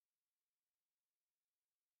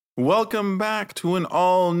Welcome back to an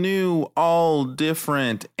all new, all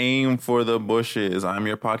different Aim for the Bushes. I'm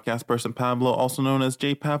your podcast person, Pablo, also known as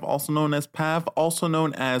JPav, also known as Pav, also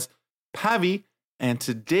known as Pavi. And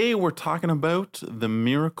today we're talking about the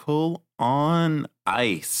Miracle on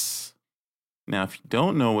Ice. Now, if you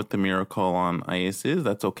don't know what the Miracle on Ice is,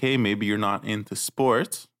 that's okay. Maybe you're not into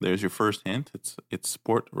sports. There's your first hint. It's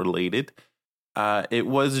sport related. It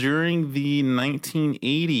was during the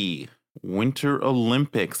 1980 Winter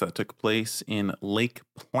Olympics that took place in Lake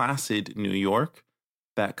Placid, New York.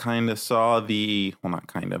 That kind of saw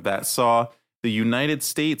that saw the United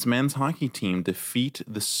States men's hockey team defeat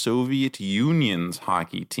the Soviet Union's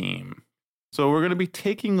hockey team. So we're going to be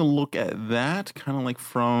taking a look at that kind of like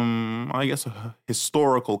from, I guess, a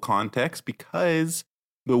historical context, because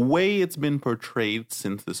the way it's been portrayed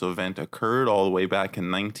since this event occurred all the way back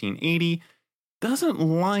in 1980 doesn't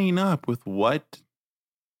line up with what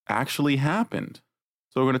actually happened.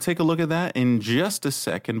 So we're going to take a look at that in just a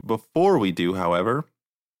second. Before we do, however,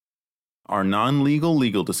 our non-legal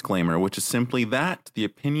legal disclaimer, which is simply that the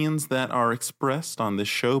opinions that are expressed on this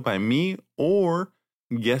show by me or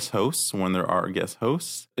guest hosts, when there are guest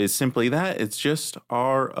hosts, is simply that. It's just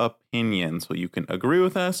our opinion. So you can agree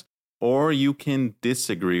with us or you can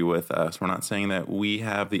disagree with us. We're not saying that we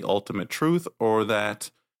have the ultimate truth or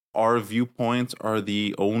that our viewpoints are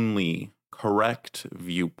the only correct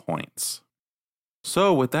viewpoints.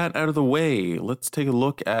 So with that out of the way, let's take a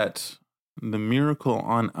look at the Miracle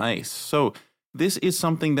on Ice. So this is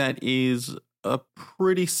something that is a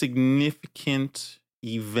pretty significant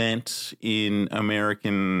event in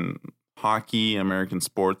American hockey, American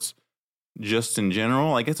sports, just in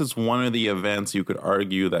general. I guess it's one of the events you could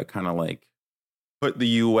argue that kind of like put the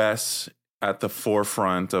US at the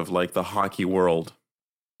forefront of like the hockey world,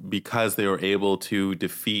 because they were able to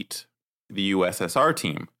defeat the USSR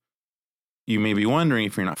team. You may be wondering,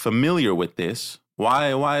 if you're not familiar with this,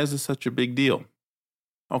 why is this such a big deal?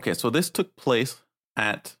 Okay, so this took place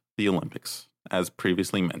at the Olympics, as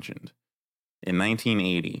previously mentioned, in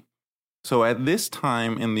 1980. So at this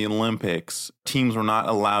time in the Olympics, teams were not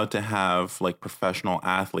allowed to have like professional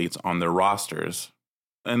athletes on their rosters.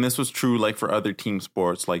 And this was true like for other team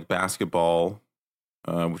sports like basketball,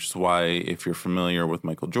 which is why if you're familiar with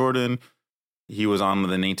Michael Jordan, he was on the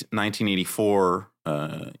 1984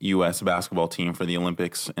 U.S. basketball team for the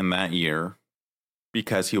Olympics in that year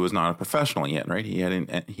because he was not a professional yet, right?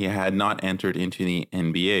 He had not entered into the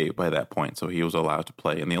NBA by that point, so he was allowed to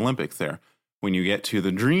play in the Olympics there. When you get to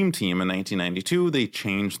the Dream Team in 1992, they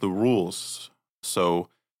changed the rules. So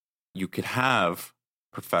you could have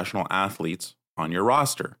professional athletes on your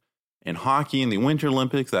roster. In hockey, in the Winter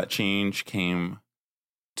Olympics, that change came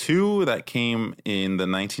in the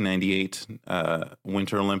 1998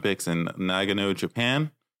 Winter Olympics in Nagano, Japan.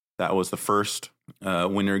 That was the first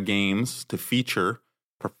Winter Games to feature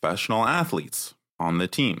professional athletes on the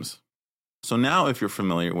teams. So now if you're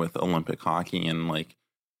familiar with Olympic hockey and like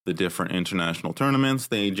the different international tournaments,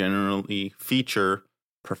 they generally feature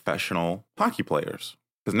professional hockey players,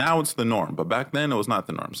 because now it's the norm. But back then it was not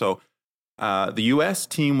the norm. So the U.S.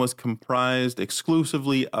 team was comprised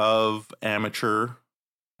exclusively of amateur,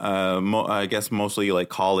 I guess mostly like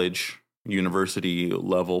college, university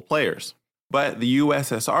level players. But the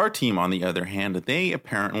USSR team, on the other hand, they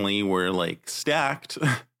apparently were like stacked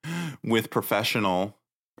with professional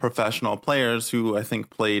players who I think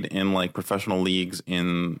played in like professional leagues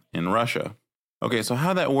in Russia. Okay, so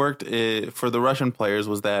how that worked for the Russian players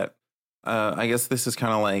was that I guess this is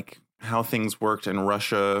kind of like how things worked in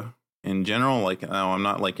Russia in general. Like now, I'm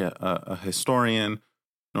not like a historian,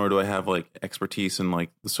 nor do I have like expertise in like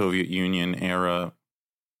the Soviet Union era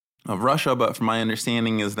of Russia. But from my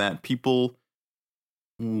understanding is that people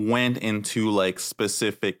went into like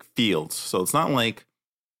specific fields. So it's not like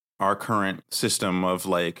our current system of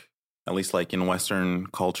like, at least like in Western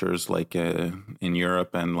cultures, like in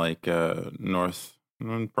Europe and like North,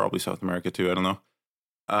 probably South America too, I don't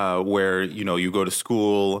know, where, you know, you go to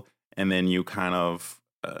school and then you kind of,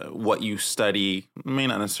 what you study may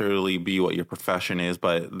not necessarily be what your profession is,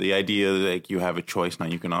 but the idea that like, you have a choice. Now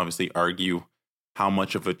you can obviously argue how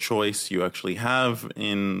much of a choice you actually have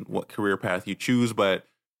in what career path you choose, but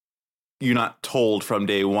you're not told from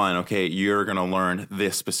day one, okay, you're going to learn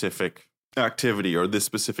this specific activity or this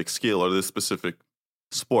specific skill or this specific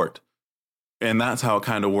sport. And that's how it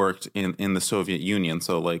kind of worked in the Soviet Union.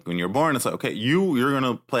 So like when you're born, it's like, okay, you're going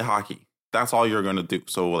to play hockey. That's all you're going to do.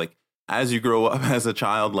 So like as you grow up as a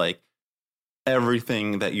child, like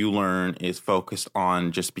everything that you learn is focused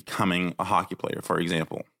on just becoming a hockey player, for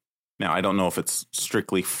example. Now, I don't know if it's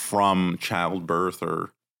strictly from childbirth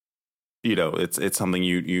or it's something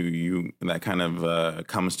you that kind of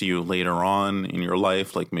comes to you later on in your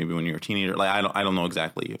life, like maybe when you're a teenager. Like I don't know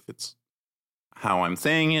exactly if it's how I'm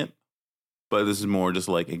saying it, but this is more just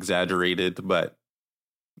like exaggerated. But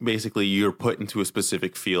basically, you're put into a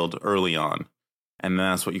specific field early on, and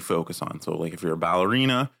that's what you focus on. So like if you're a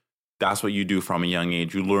ballerina, that's what you do from a young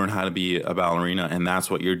age. You learn how to be a ballerina, and that's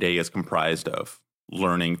what your day is comprised of,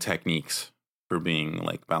 learning techniques for being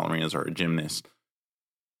like ballerinas or a gymnast,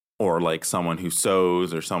 or like someone who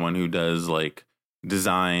sews, or someone who does like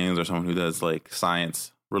designs, or someone who does like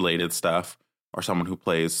science related stuff, or someone who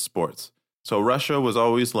plays sports. So Russia was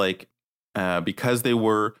always like, because they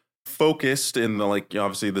were focused in the, like,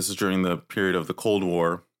 obviously this is during the period of the Cold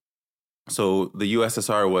War. So the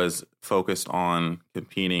USSR was focused on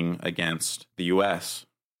competing against the US.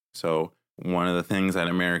 So one of the things that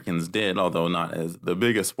Americans did, although not as the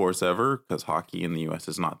biggest sports ever, because hockey in the US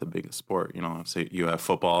is not the biggest sport, so you have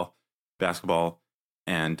football, basketball,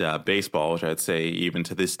 and baseball, which I'd say even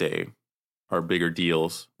to this day are bigger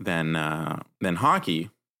deals than hockey.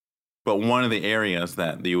 But one of the areas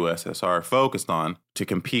that the USSR focused on to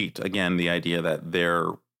compete, again, the idea that their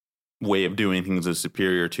way of doing things is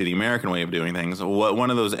superior to the American way of doing things, one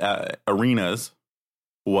of those arenas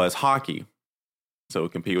was hockey. So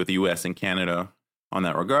compete with the US and Canada on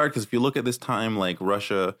that regard. Because if you look at this time, like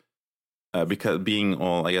Russia, because being,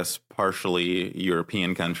 well, I guess partially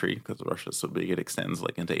European country, because Russia's so big, it extends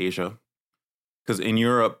like into Asia. Because in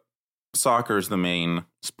Europe, soccer is the main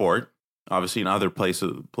sport. Obviously, in other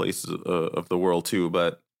places of the world too,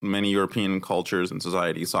 but many European cultures and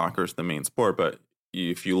societies, soccer is the main sport. But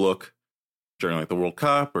if you look during like the World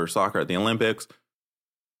Cup or soccer at the Olympics,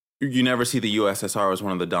 you never see the USSR as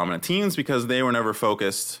one of the dominant teams, because they were never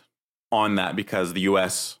focused on that, because the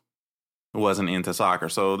US wasn't into soccer.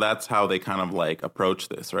 So that's how they kind of like approach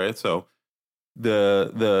this, right? So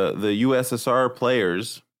the USSR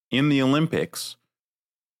players in the Olympics,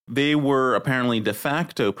 they were apparently de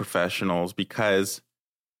facto professionals because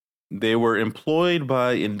they were employed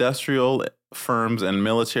by industrial firms and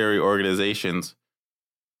military organizations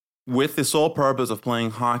with the sole purpose of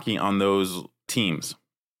playing hockey on those teams.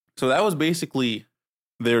 So that was basically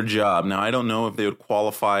their job. Now, I don't know if they would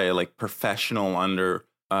qualify like professional under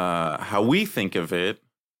how we think of it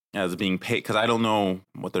as being paid, because I don't know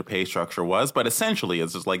what their pay structure was, but essentially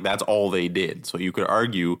it's just like that's all they did. So you could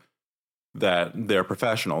argue that they're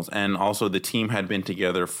professionals. And also the team had been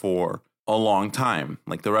together for a long time,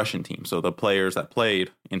 like the Russian team. So the players that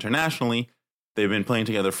played internationally, they've been playing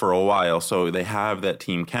together for a while. So they have that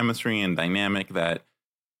team chemistry and dynamic that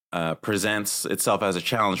presents itself as a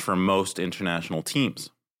challenge for most international teams.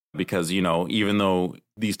 Because, even though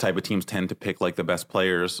these type of teams tend to pick like the best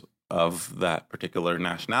players of that particular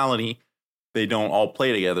nationality, they don't all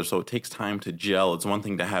play together. So it takes time to gel. It's one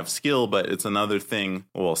thing to have skill, but it's another thing,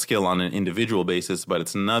 well, skill on an individual basis, but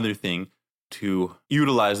it's another thing to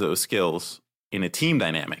utilize those skills in a team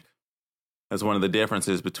dynamic. That's one of the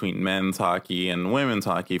differences between men's hockey and women's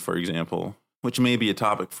hockey, for example, which may be a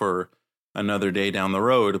topic for another day down the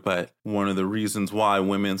road. But one of the reasons why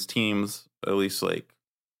women's teams, at least like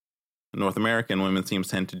North American women's teams,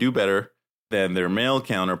 tend to do better than their male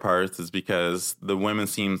counterparts is because the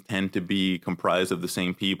women's teams tend to be comprised of the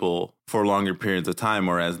same people for longer periods of time,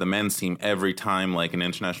 whereas the men's team, every time like an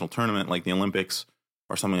international tournament like the Olympics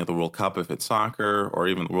or something like the World Cup if it's soccer, or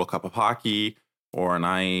even the World Cup of hockey, or an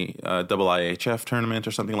IIHF tournament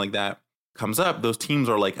or something like that comes up, those teams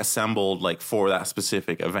are like assembled like for that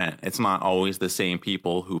specific event. It's not always the same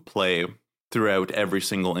people who play throughout every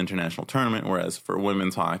single international tournament, whereas for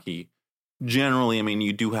women's hockey, generally, I mean,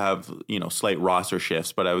 you do have, slight roster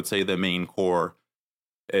shifts, but I would say the main core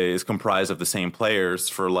is comprised of the same players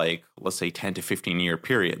for like, let's say 10 to 15 year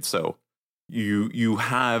periods. So you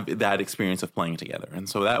have that experience of playing together. And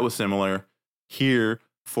so that was similar here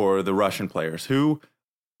for the Russian players, who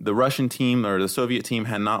the Russian team or the Soviet team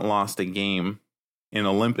had not lost a game in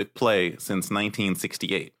Olympic play since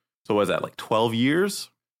 1968. So what is that, like 12 years?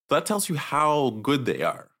 So that tells you how good they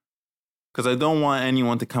are. Because I don't want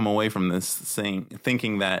anyone to come away from this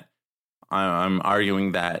thinking that I'm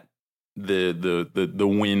arguing that the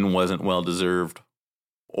win wasn't well deserved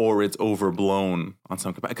or it's overblown on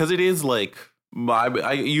some capacity. Because it is like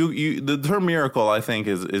the term miracle, I think,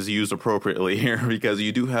 is used appropriately here, because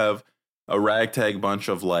you do have a ragtag bunch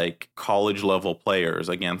of like college level players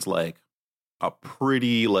against like a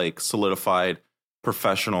pretty like solidified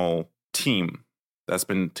professional team that's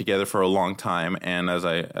been together for a long time, and as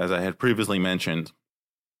I had previously mentioned,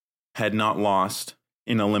 had not lost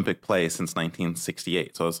in Olympic play since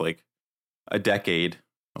 1968. So it's like a decade,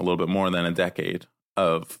 a little bit more than a decade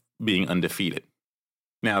of being undefeated.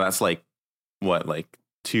 Now that's like like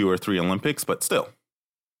 2 or 3 Olympics, but still,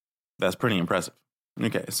 that's pretty impressive.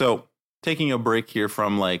 Okay, so taking a break here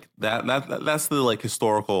from like that's the like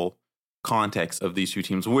historical context of these two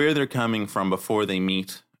teams, where they're coming from before they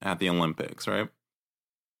meet at the Olympics, right?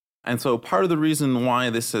 And so part of the reason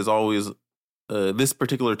why this has always this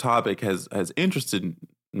particular topic has interested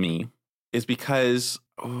me is because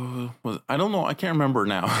I don't know, I can't remember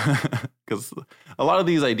now, because a lot of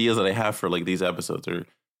these ideas that I have for like these episodes are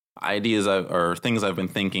ideas or things I've been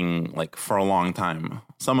thinking like for a long time.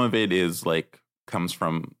 Some of it is like comes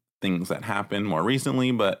from things that happened more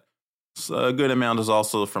recently, but a good amount is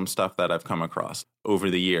also from stuff that I've come across over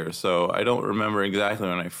the years. So I don't remember exactly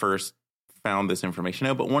when I first found this information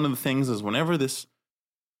out, but one of the things is whenever this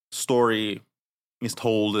story is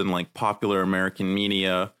told in like popular American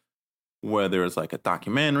media, whether it's like a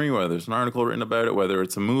documentary, whether there's an article written about it, whether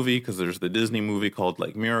it's a movie, because there's the Disney movie called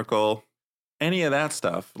like Miracle, any of that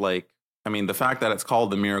stuff, like, I mean, the fact that it's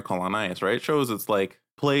called The Miracle on Ice, right, shows it's like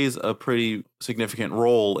plays a pretty significant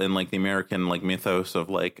role in like the American like mythos of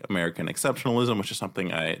like American exceptionalism, which is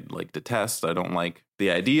something I like detest. I don't like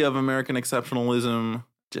the idea of American exceptionalism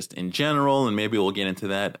just in general, and maybe we'll get into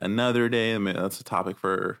that another day. I mean, that's a topic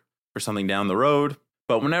for something down the road.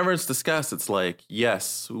 But whenever it's discussed, it's like,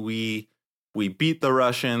 yes, we beat the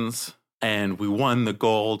Russians and we won the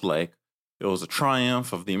gold. Like, it was a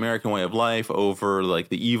triumph of the American way of life over like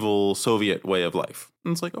the evil Soviet way of life.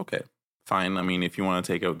 And it's like, okay, fine. I mean, if you want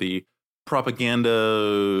to take out the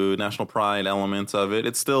propaganda, national pride elements of it,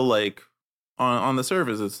 it's still like on the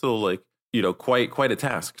surface, it's still like, you know, quite a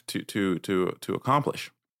task to accomplish.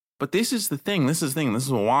 But this is the thing. This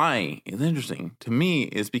is why it's interesting to me,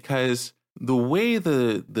 is because the way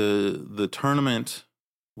the tournament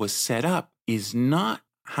was set up is not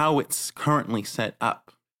how it's currently set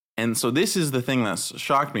up. And so this is the thing that's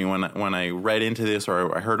shocked me when I read into this,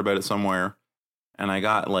 or I heard about it somewhere, and I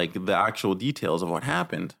got like the actual details of what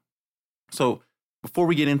happened. So before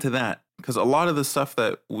we get into that, because a lot of the stuff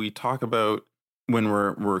that we talk about when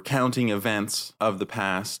we're counting events of the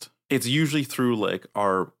past, it's usually through like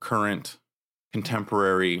our current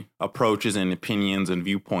contemporary approaches and opinions and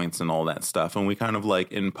viewpoints and all that stuff. And we kind of like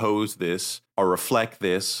impose this or reflect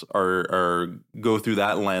this or go through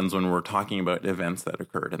that lens when we're talking about events that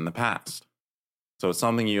occurred in the past. So it's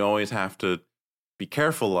something you always have to be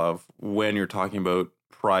careful of when you're talking about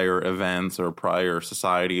prior events or prior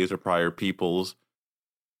societies or prior peoples,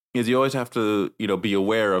 is you always have to, you know, be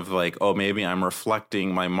aware of like, oh, maybe I'm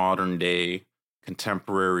reflecting my modern day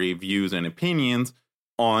contemporary views and opinions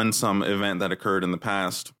on some event that occurred in the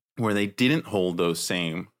past where they didn't hold those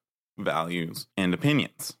same values and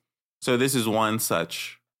opinions. So this is one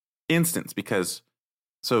such instance, because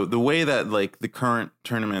so the way that like the current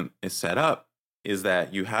tournament is set up is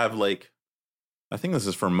that you have like, I think this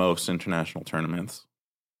is for most international tournaments,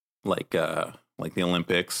 like the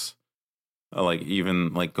Olympics, like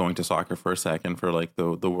even like going to soccer for a second for like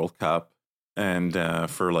the World Cup, and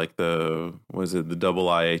for like the double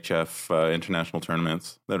IHF international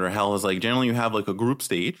tournaments that are held, is like generally you have like a group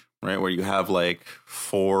stage, right, where you have like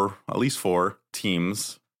at least four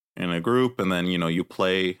teams in a group, and then, you know, you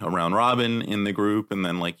play a round robin in the group, and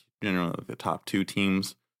then like generally the top 2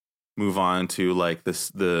 teams move on to like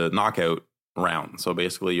the knockout round. So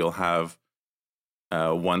basically you'll have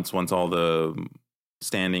once all the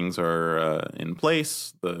standings are in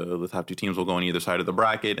place, the top 2 teams will go on either side of the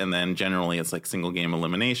bracket, and then generally it's like single game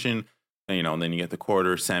elimination, and, you know, and then you get the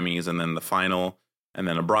quarter, semis, and then the final, and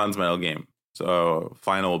then a bronze medal game. So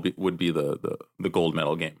final would be the gold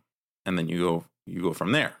medal game, and then you go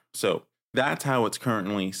from there. So that's how it's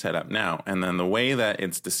currently set up now. And then the way that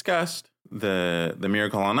it's discussed, the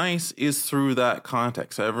Miracle on Ice, is through that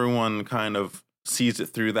context. Everyone kind of sees it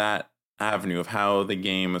through that avenue of how the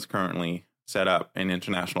game is currently set up in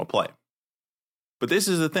international play. But this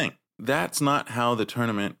is the thing. That's not how the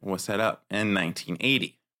tournament was set up in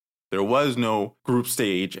 1980. There was no group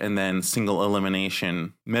stage and then single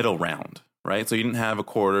elimination middle round, right? So you didn't have a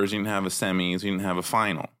quarters, you didn't have a semis, you didn't have a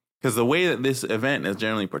final. Because the way that this event is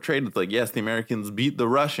generally portrayed, it's like, yes, the Americans beat the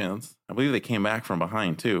Russians. I believe they came back from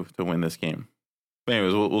behind, too, to win this game. But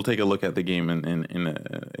anyways, we'll take a look at the game in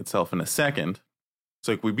itself in a second.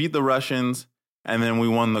 So like, we beat the Russians, and then we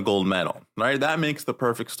won the gold medal, right? That makes the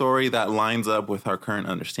perfect story. That lines up with our current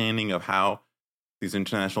understanding of how these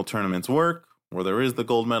international tournaments work, where there is the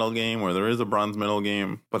gold medal game, where there is a bronze medal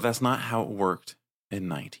game. But that's not how it worked in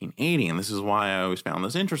 1980. And this is why I always found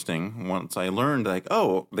this interesting once I learned, like,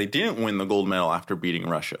 oh, they didn't win the gold medal after beating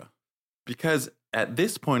Russia. Because at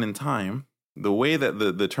this point in time, the way that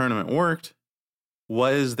the tournament worked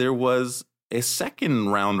was there was a second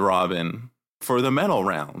round robin for the medal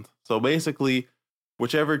round. So basically,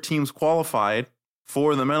 whichever teams qualified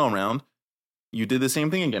for the medal round, you did the same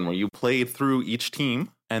thing again, where you played through each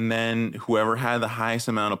team, and then whoever had the highest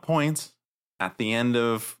amount of points at the end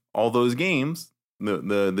of all those games,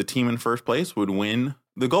 the team in first place would win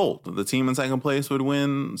the gold. The team in second place would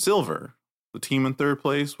win silver. The team in third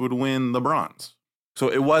place would win the bronze. So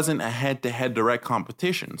it wasn't a head-to-head direct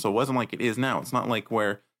competition. So it wasn't like it is now. It's not like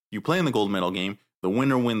where you play in the gold medal game, the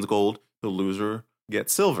winner wins gold, the loser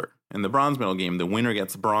gets silver. In the bronze medal game, the winner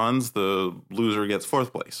gets bronze, the loser gets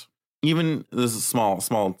fourth place. Even, this is a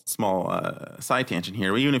small side tangent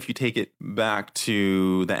here, but even if you take it back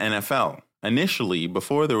to the NFL, initially,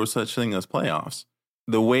 before there was such thing as playoffs,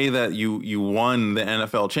 the way that you won the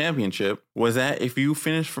NFL championship was that if you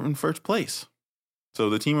finished in first place. So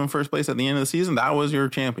the team in first place at the end of the season, that was your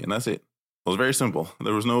champion. That's it. It was very simple.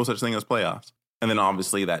 There was no such thing as playoffs. And then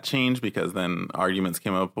obviously that changed because then arguments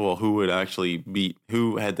came up, well, who would actually beat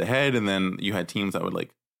who head to head? And then you had teams that would like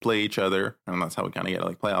play each other. And that's how we kind of get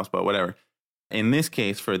like playoffs, but whatever. In this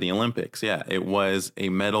case, for the Olympics, yeah, it was a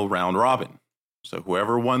medal round robin. So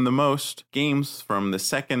whoever won the most games from the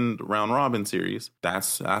second round robin series,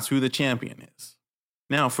 that's who the champion is.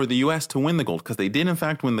 Now, for the U.S. to win the gold, because they did in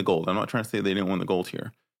fact win the gold. I'm not trying to say they didn't win the gold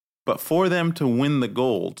here. But for them to win the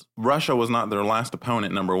gold, Russia was not their last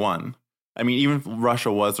opponent, number one. I mean, even if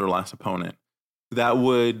Russia was their last opponent, that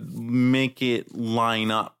would make it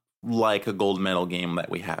line up like a gold medal game that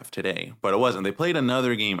we have today. But it wasn't. They played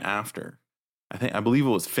another game after. I believe it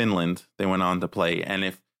was Finland they went on to play. And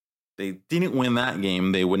if they didn't win that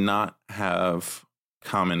game, they would not have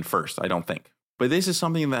come in first, I don't think. But this is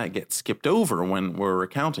something that gets skipped over when we're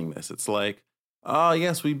recounting this. It's like, oh,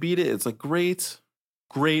 yes, we beat it. It's a great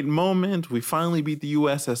moment. We finally beat the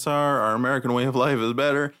USSR. Our American way of life is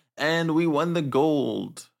better. And we won the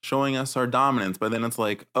gold, showing us our dominance. But then it's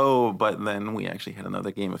like, oh, but then we actually had another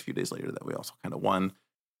game a few days later that we also kind of won.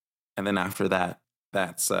 And then after that,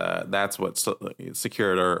 that's what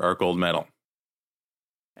secured our gold medal.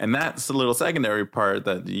 And that's the little secondary part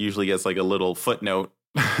that usually gets like a little footnote.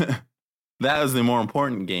 That is the more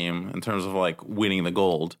important game in terms of like winning the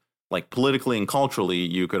gold. Like politically and culturally,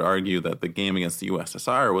 you could argue that the game against the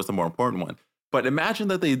USSR was the more important one. But imagine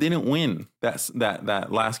that they didn't win that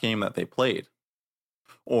last game that they played.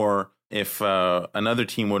 Or if another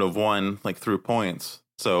team would have won like through points.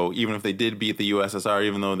 So even if they did beat the USSR,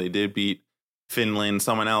 even though they did beat Finland,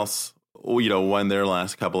 someone else, won their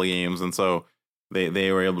last couple of games. And so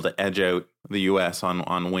they were able to edge out the US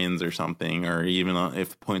on wins or something, or even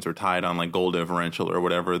if points were tied on like goal differential or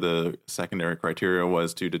whatever the secondary criteria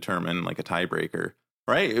was to determine like a tiebreaker,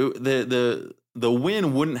 right? The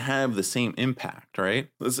win wouldn't have the same impact, right?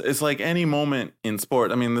 It's like any moment in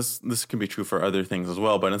sport. I mean, this can be true for other things as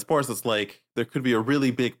well, but in sports, it's like there could be a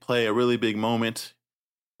really big play, a really big moment,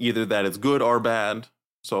 either that it's good or bad.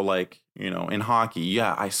 So like, in hockey,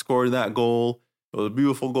 yeah, I scored that goal. It was a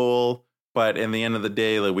beautiful goal. But in the end of the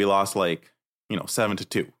day, like we lost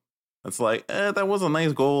 7-2. It's like, that was a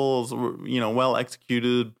nice goal. Well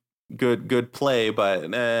executed, good play, but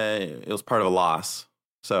it was part of a loss.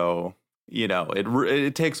 So,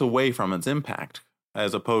 it takes away from its impact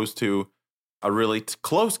as opposed to a really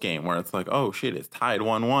close game where it's like, oh shit, it's tied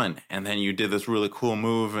 1-1. And then you did this really cool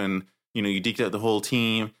move and, you deked out the whole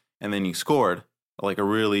team and then you scored like a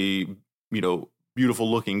really, beautiful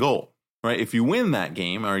looking goal. Right? If you win that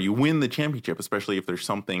game or you win the championship, especially if there's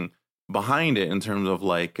something behind it in terms of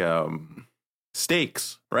like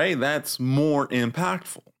stakes, right? That's more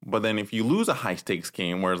impactful. But then if you lose a high stakes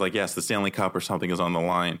game where it's like, yes, the Stanley Cup or something is on the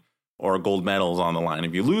line or a gold medal is on the line.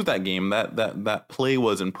 If you lose that game, that play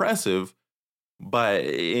was impressive, but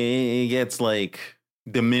it gets like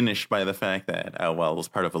diminished by the fact that, it was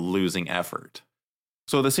part of a losing effort.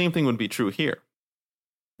 So the same thing would be true here.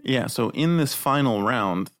 Yeah. So in this final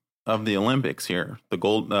round of the Olympics here, the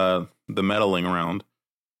medaling round,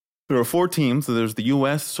 there are 4 teams. So there's the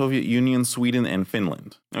US, Soviet Union, Sweden, and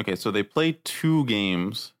Finland. Okay, so they played 2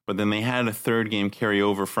 games, but then they had a third game carry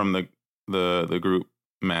over from the group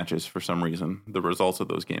matches for some reason. The results of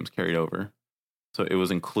those games carried over. So it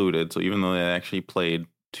was included. So even though they actually played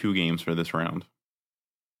 2 games for this round.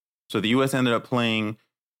 So the US ended up playing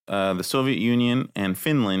the Soviet Union and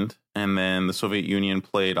Finland, and then the Soviet Union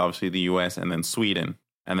played obviously the US and then Sweden.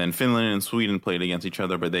 And then Finland and Sweden played against each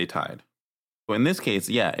other, but they tied. So in this case,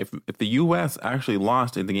 yeah, if the U.S. actually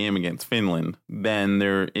lost in the game against Finland, then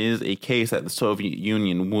there is a case that the Soviet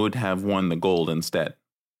Union would have won the gold instead.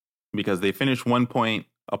 Because they finished 1 point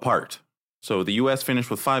apart. So the U.S.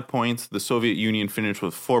 finished with 5 points, the Soviet Union finished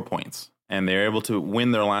with 4 points. And they're able to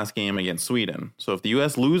win their last game against Sweden. So if the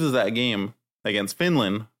U.S. loses that game against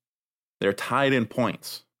Finland, they're tied in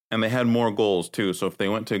points. And they had more goals too. So if they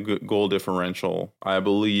went to goal differential, I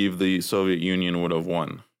believe the Soviet Union would have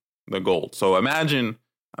won the gold. So imagine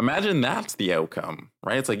that's the outcome,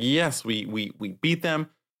 right? It's like, yes, we beat them,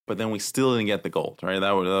 but then we still didn't get the gold, right?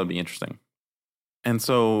 That would be interesting. And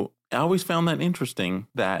so I always found that interesting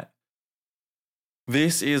that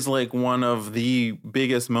this is like one of the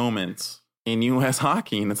biggest moments in U.S.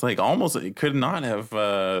 hockey, and it's like almost it could not have.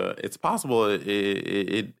 It's possible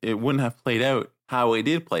it wouldn't have played out how it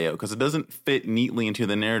did play out, because it doesn't fit neatly into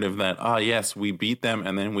the narrative that yes, we beat them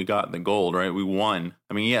and then we got the gold, right? We won.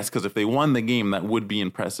 I mean, yes, because if they won the game, that would be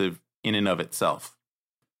impressive in and of itself,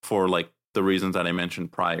 for like the reasons that I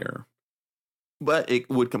mentioned prior. But it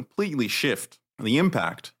would completely shift the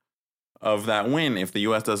impact of that win if the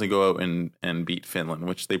U.S. doesn't go out and beat Finland,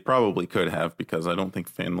 which they probably could have, because I don't think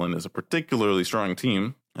Finland is a particularly strong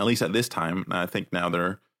team, at least at this time. I think now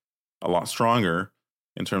they're a lot stronger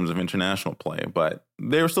in terms of international play, but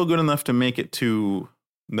they were still good enough to make it to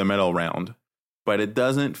the medal round. But it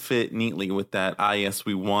doesn't fit neatly with that, yes,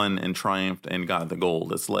 we won and triumphed and got the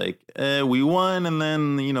gold. It's like, we won and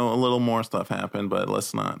then, a little more stuff happened, but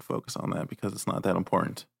let's not focus on that because it's not that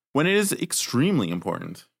important. When it is extremely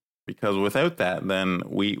important, because without that, then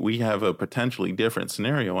we have a potentially different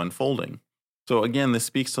scenario unfolding. So again, this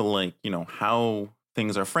speaks to how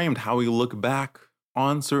things are framed, how we look back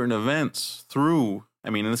on certain events through,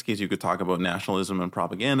 in this case, you could talk about nationalism and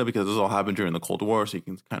propaganda, because this all happened during the Cold War. So you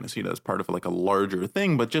can kind of see it as part of like a larger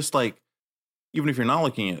thing. But just like, even if you're not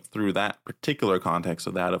looking at it through that particular context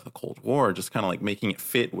of that of the Cold War, just kind of like making it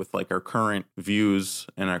fit with like our current views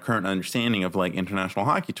and our current understanding of like international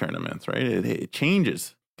hockey tournaments, right? It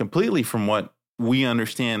changes completely from what we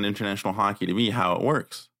understand international hockey to be, how it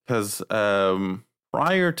works. Because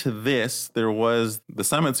prior to this, there was the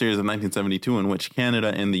Summit Series of 1972, in which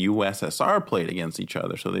Canada and the USSR played against each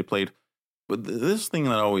other. So they played, but this thing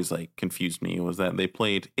that always like confused me was that they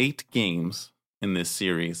played 8 games in this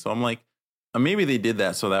series. So I'm like, maybe they did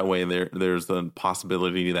that so that way there's the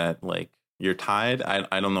possibility that like you're tied.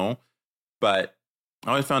 I don't know, but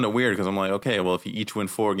I always found it weird, because I'm like, okay, well, if you each win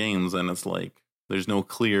 4 games, then it's like there's no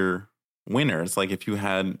clear winner. It's like if you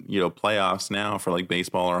had, playoffs now for like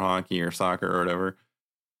baseball or hockey or soccer or whatever.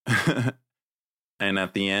 And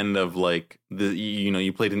at the end of like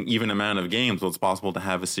you played an even amount of games, so it's possible to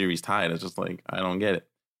have a series tied. It's just like, I don't get it.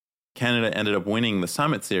 Canada ended up winning the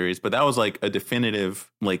Summit Series, but that was like a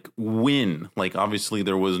definitive like win. Like obviously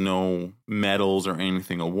there was no medals or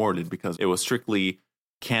anything awarded, because it was strictly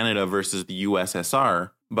Canada versus the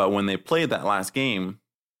USSR. But when they played that last game,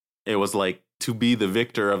 it was like to be the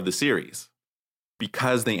victor of the series,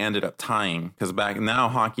 because they ended up tying. Because back now,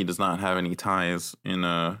 hockey does not have any ties in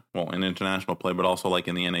in international play, but also like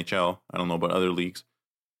in the NHL. I don't know about other leagues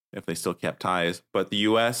if they still kept ties, but the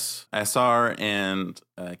USSR and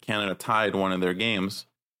Canada tied one of their games.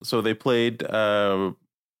 So they played,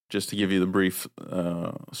 just to give you the brief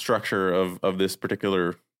structure of this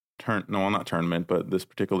particular tournament, but this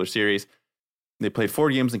particular series. They played 4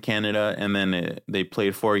 games in Canada, and then they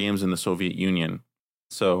played 4 games in the Soviet Union.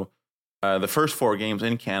 So the first 4 games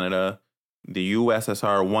in Canada, the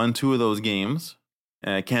USSR won 2 of those games.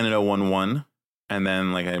 Canada won 1. And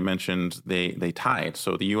then, like I mentioned, they tied.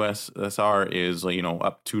 So the USSR is,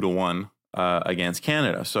 up 2-1 against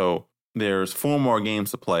Canada. So there's 4 more games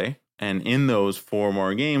to play. And in those 4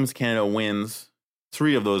 more games, Canada wins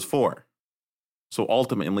 3 of those 4. So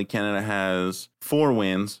ultimately, Canada has 4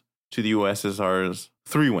 wins to the USSR's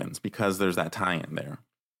 3 wins, because there's that tie-in there.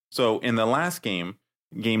 So in the last game,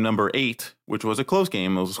 game number 8, which was a close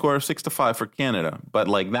game, it was a score of 6-5 for Canada. But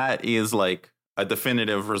like that is like a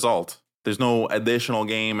definitive result. There's no additional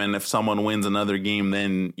game, and if someone wins another game,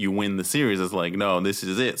 then you win the series. It's like, no, this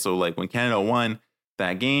is it. So like when Canada won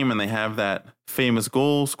that game and they have that famous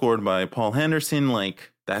goal scored by Paul Henderson,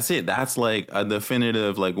 like that's it. That's like a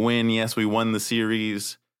definitive like win. Yes, we won the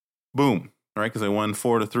series. Boom. Right? Because they won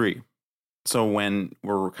 4-3. So when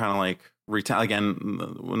we're kind of like again,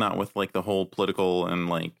 not with like the whole political and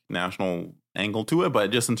like national angle to it,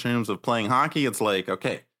 but just in terms of playing hockey, it's like,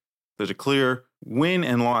 okay, there's a clear win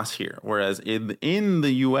and loss here. Whereas in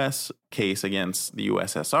the U.S. case against the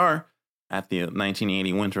USSR at the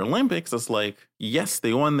 1980 Winter Olympics, it's like, yes,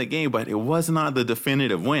 they won the game, but it was not the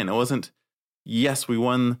definitive win. It wasn't, yes, we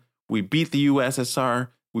won, we beat the USSR,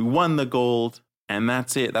 we won the gold, and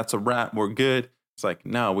that's it. That's a wrap. We're good. It's like,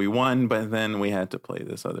 no, we won, but then we had to play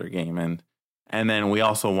this other game. And then we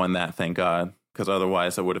also won that, thank God, because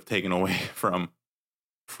otherwise it would have taken away from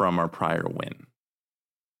our prior win.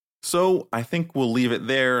 So I think we'll leave it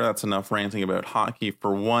there. That's enough ranting about hockey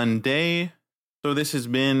for one day. So this has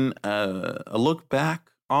been a look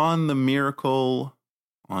back on the miracle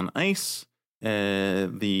on ice.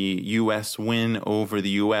 The U.S. win over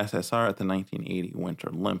the USSR at the 1980 Winter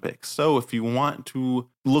Olympics. So if you want to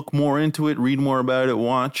look more into it, read more about it,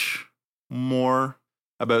 watch more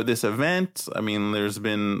about this event, I mean, there's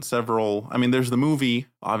been several. I mean, there's the movie,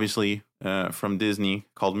 obviously, from Disney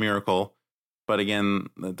called Miracle. But again,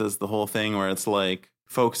 that does the whole thing where it's like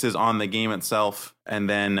focuses on the game itself, and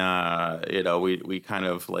then we kind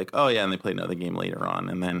of like, oh yeah, and they played another game later on,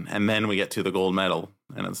 and then we get to the gold medal,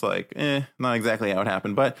 and it's like, not exactly how it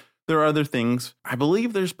happened. But there are other things. I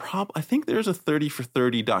believe I think there's a 30 for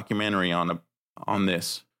 30 documentary on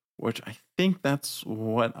this, which I think that's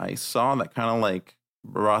what I saw that kind of like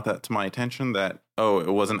brought that to my attention, that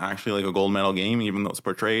it wasn't actually like a gold medal game, even though it's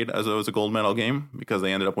portrayed as though it was a gold medal game because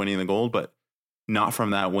they ended up winning the gold, but not from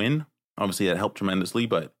that win. Obviously, that helped tremendously,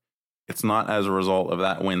 but it's not as a result of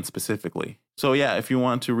that win specifically. So yeah, if you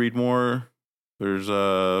want to read more, there's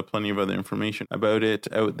plenty of other information about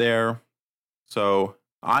it out there. So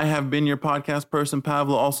I have been your podcast person,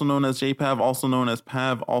 Pavlo, also known as JPav, also known as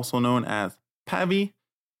Pav, also known as Pavi.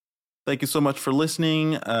 Thank you so much for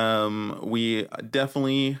listening. We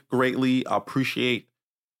definitely greatly appreciate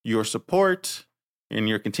your support and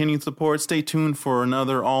your continued support. Stay tuned for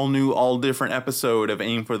another all new, all different episode of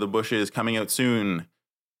Aim for the Bushes coming out soon.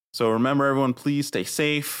 So remember, everyone, please stay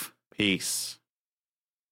safe. Peace.